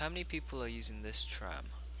nice. How many people are using this tram?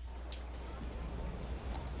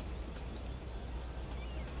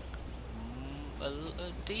 A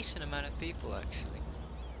decent amount of people actually.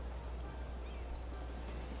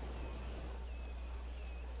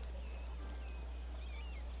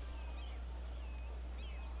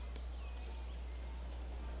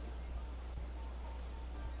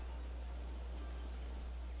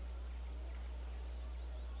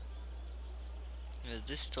 Yeah,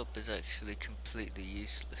 this stop is actually completely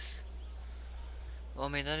useless. Well, I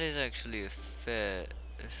mean that is actually a fair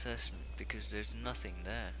assessment, because there's nothing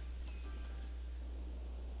there.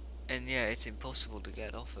 And yeah, it's impossible to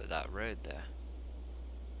get off at that road there.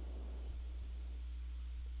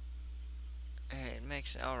 It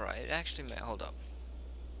makes, alright, it actually hold up.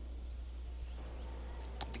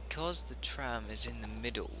 Because the tram is in the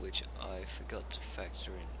middle, which I forgot to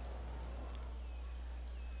factor in,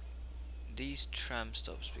 these tram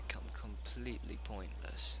stops become completely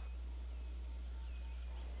pointless.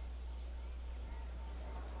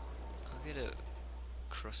 I'll get a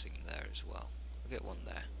crossing there as well. I'll get one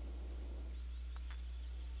there.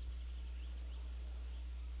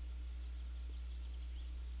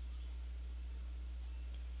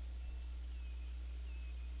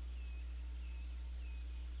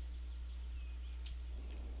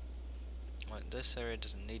 Like, this area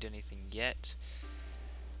doesn't need anything yet.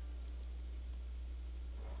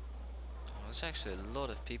 Oh, there's actually a lot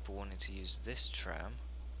of people wanting to use this tram.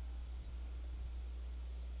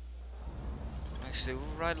 Actually,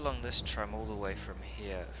 we'll ride along this tram all the way from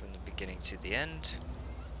here, from the beginning to the end.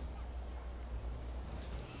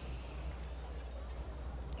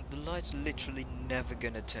 The light's literally never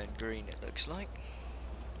gonna turn green, it looks like.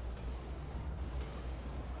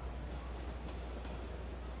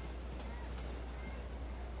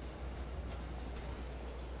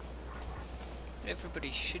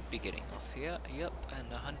 Everybody should be getting off here. Yep,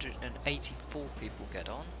 and 184 people get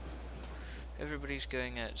on. Everybody's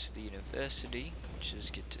going out to the university, which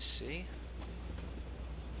is good to see.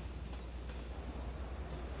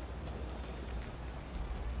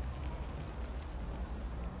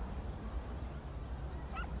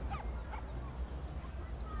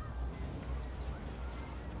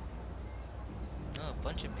 Oh, a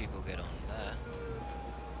bunch of people get on there.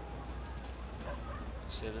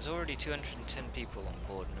 So there's already 210 people on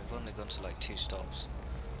board, and we've only gone to like 2 stops.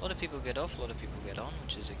 A lot of people get off, a lot of people get on,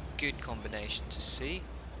 which is a good combination to see.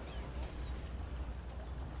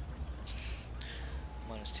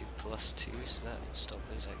 -2 +2, so that stop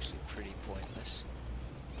is actually pretty pointless.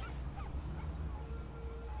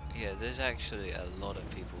 Yeah, there's actually a lot of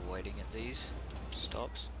people waiting at these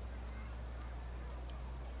stops.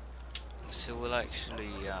 So we'll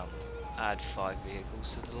actually add 5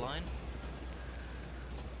 vehicles to the line.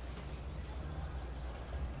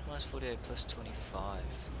 -48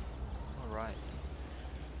 +25. Alright.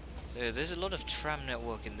 So there's a lot of tram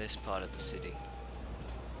network in this part of the city.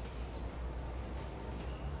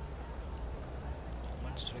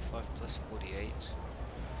 -25 +48.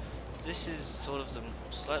 This is sort of the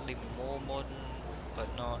slightly more modern,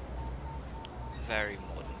 but not very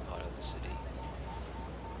modern part of the city.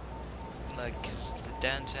 Like, 'cause the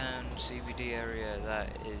downtown CBD area,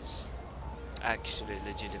 that is actually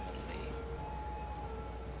legitimately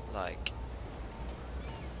like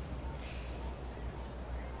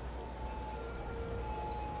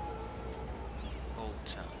old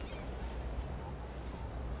town.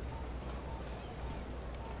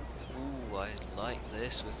 Ooh, I like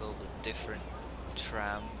this with all the different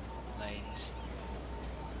tram lanes,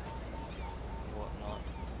 whatnot.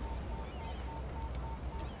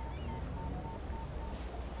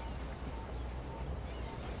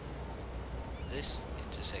 This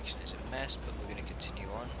intersection is a mess, but we're going to continue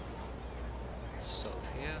on. Stop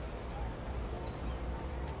here.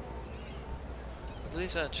 I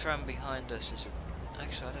believe that tram behind us is a...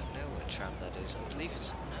 Actually, I don't know what tram that is. I believe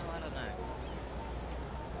it's... No, I don't know.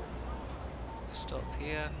 Stop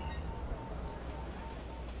here.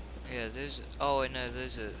 Yeah, there's... Oh, no,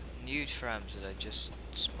 there's a new trams that I just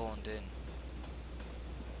spawned in.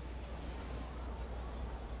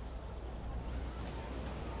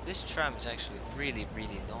 This tram is actually really,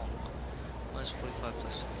 really long. -45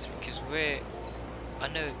 +23, because I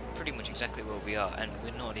know pretty much exactly where we are, and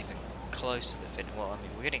we're not even close to the finish. Well, I mean,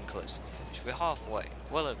 we're getting close to the finish. We're halfway,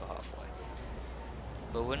 well over halfway.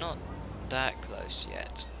 But we're not that close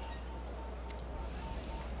yet.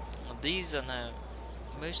 These are now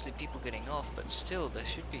mostly people getting off, but still, there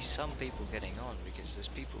should be some people getting on, because there's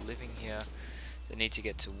people living here that need to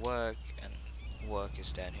get to work, and work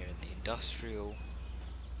is down here in the industrial.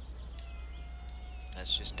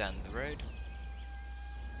 That's just down the road.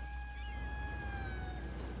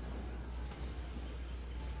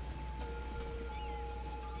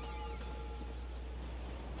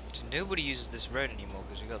 So nobody uses this road anymore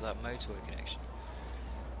because we got that motorway connection.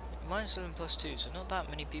 -7 +2, so not that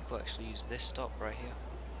many people actually use this stop right here.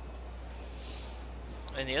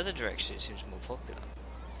 In the other direction it seems more popular.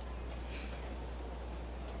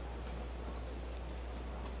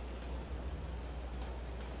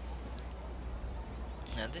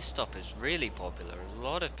 Now this stop is really popular, a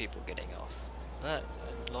lot of people getting off, but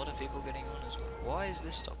a lot of people getting on as well. Why is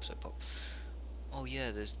this stop so popular? Oh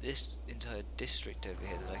yeah, there's this entire district over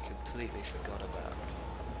here that I completely forgot about.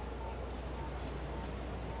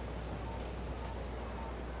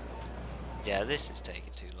 Yeah, this is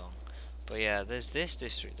taking too long. But yeah, there's this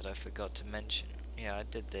district that I forgot to mention. Yeah, I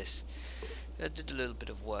did this. I did a little bit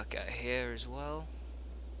of work out here as well.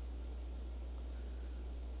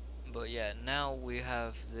 But yeah, now we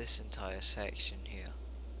have this entire section here.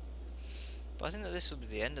 But I think that this will be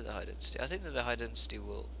the end of the high density. I think that the high density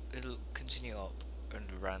it'll continue up and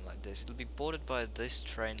around like this. It'll be bordered by this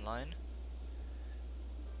train line,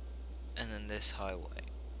 and then this highway,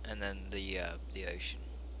 and then the ocean.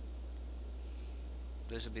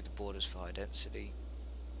 Those will be the borders for high density.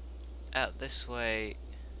 Out this way,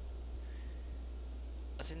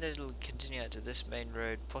 I think that it'll continue out to this main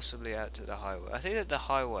road, possibly out to the highway. I think that the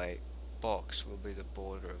highway box will be the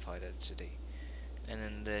border of high density, and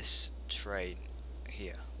then this train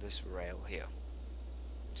here, this rail here,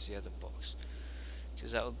 is the other box,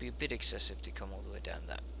 because that would be a bit excessive to come all the way down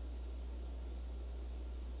that.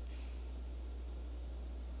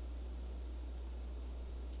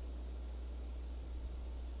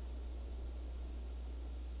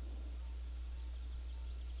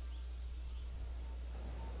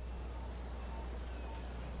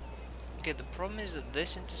 Okay, the problem is that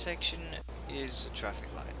this intersection is a traffic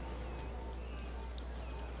light.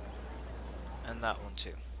 And that one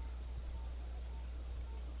too.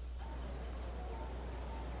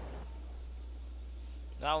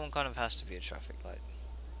 That one kind of has to be a traffic light.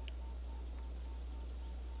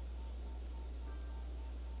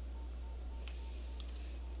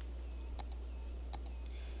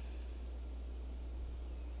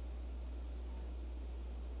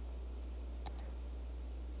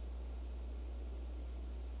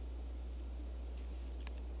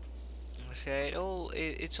 See,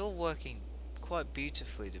 it's all working quite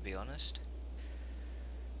beautifully, to be honest.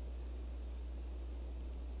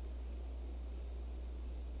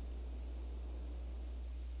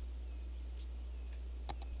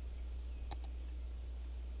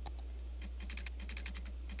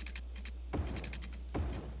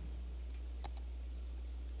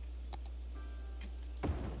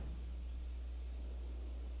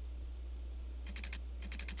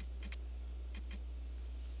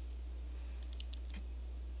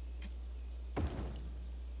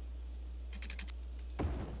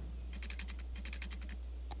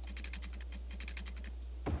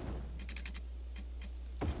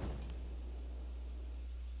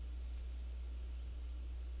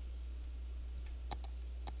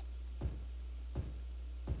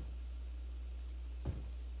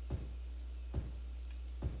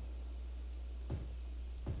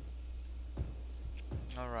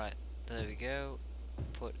 Alright, there we go.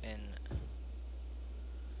 Put in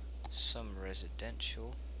some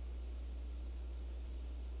residential.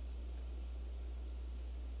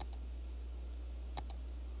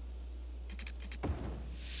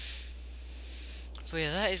 But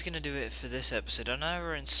yeah, that is going to do it for this episode. I know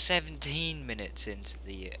we're in 17 minutes into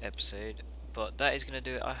the episode, but that is going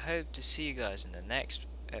to do it. I hope to see you guys in the next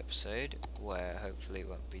episode, where hopefully it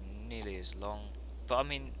won't be nearly as long. But I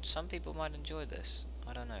mean, some people might enjoy this.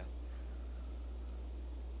 I don't know.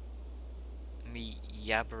 Me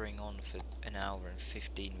yabbering on for an hour and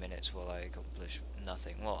 15 minutes while I accomplish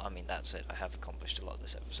nothing. Well, I mean, that's it. I have accomplished a lot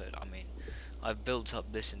this episode. I mean, I've built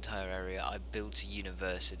up this entire area. I built a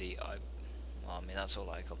university. Well, I mean, that's all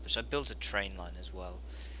I accomplished. I built a train line as well.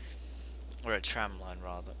 Or a tram line,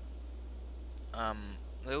 rather.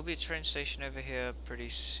 There will be a train station over here pretty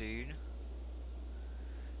soon.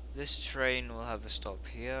 This train will have a stop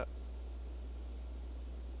here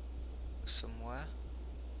somewhere,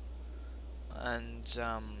 and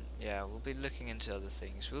yeah, we'll be looking into other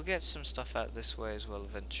things. We'll get some stuff out this way as well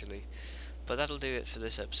eventually, but that'll do it for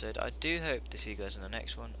this episode. I do hope to see you guys in the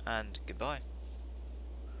next one, and goodbye.